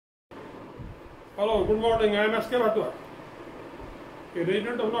Hello, good morning. I am S.K. Bhatwa, a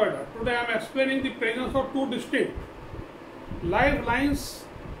resident of Noida. Today I am explaining the presence of two distinct lifelines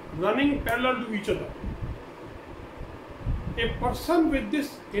running parallel to each other. A person with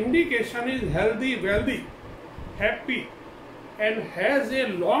this indication is healthy, wealthy, happy, and has a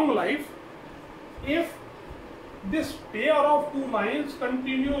long life if this pair of two lines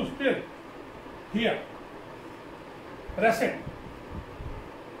continues till here. Rascette.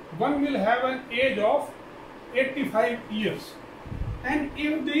 One will have an age of 85 years, and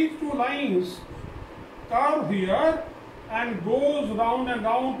if these two lines curve here and goes round and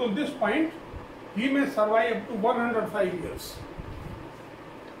round to this point, he may survive up to 105 years.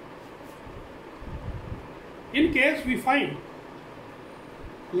 In case we find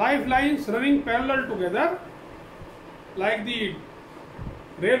lifelines running parallel together like the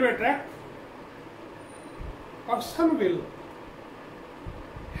railway track, person will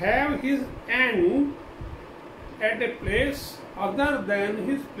have his end at a place other than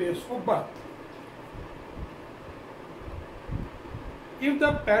his place of birth. If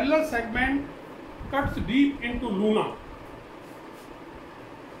the parallel segment cuts deep into Luna,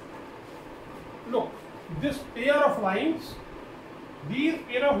 look, this pair of lines, these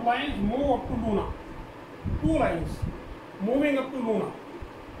pair of lines move up to Luna, two lines moving up to Luna.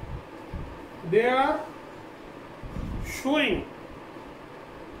 They are showing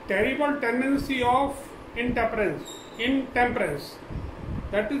terrible tendency of intemperance,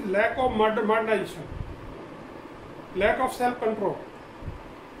 that is lack of modernisation, lack of self-control,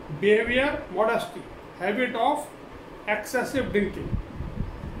 behaviour, modesty, habit of excessive drinking.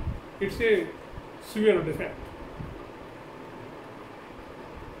 It's a severe defect.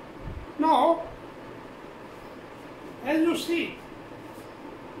 Now, as you see,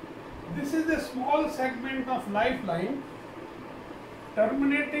 this is a small segment of lifeline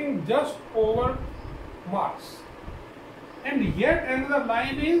terminating just over Mars, and yet another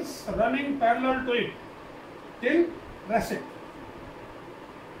line is running parallel to it till Rascette.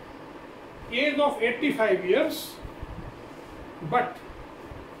 Age of 85 years, but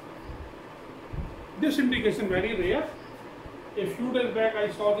this indication very rare. A few days back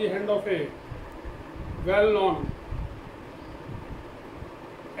I saw the hand of a well-known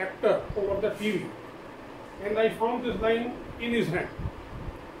actor over the TV, and I found this line in his hand.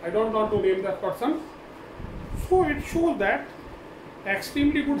 I don't want to name that person. So it shows that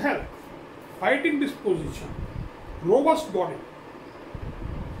extremely good health, fighting disposition, robust body,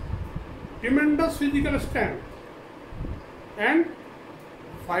 tremendous physical strength, and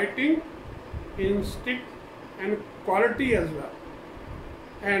fighting instinct and quality as well.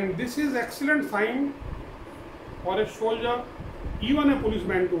 And this is excellent sign for a soldier, even a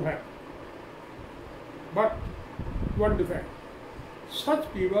policeman to have. But one defect: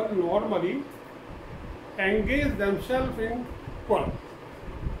 such people normally engage themselves in quarrels,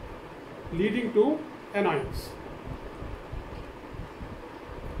 leading to annoyance.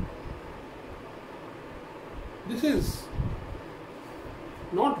 This is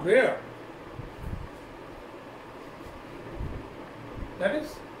not rare. That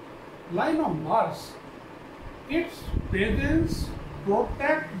is, line of Mars, its presence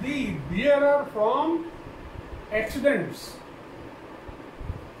protects the bearer from accidents,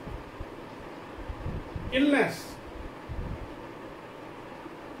 illness,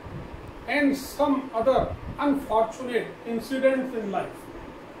 and some other unfortunate incidents in life.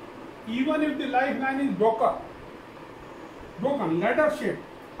 Even if the lifeline is broken, ladder shaped,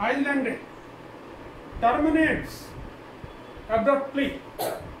 islanded, terminates abruptly,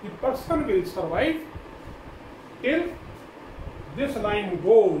 the person will survive till this line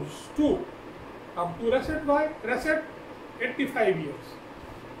goes to up to Rascette 85 years.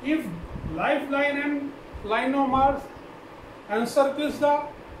 If lifeline and line of Mars encircles the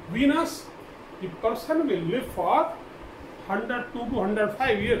Venus, the person will live for 102 to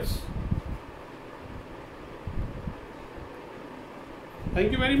 105 years.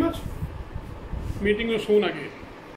 Thank you very much. Meeting you soon again.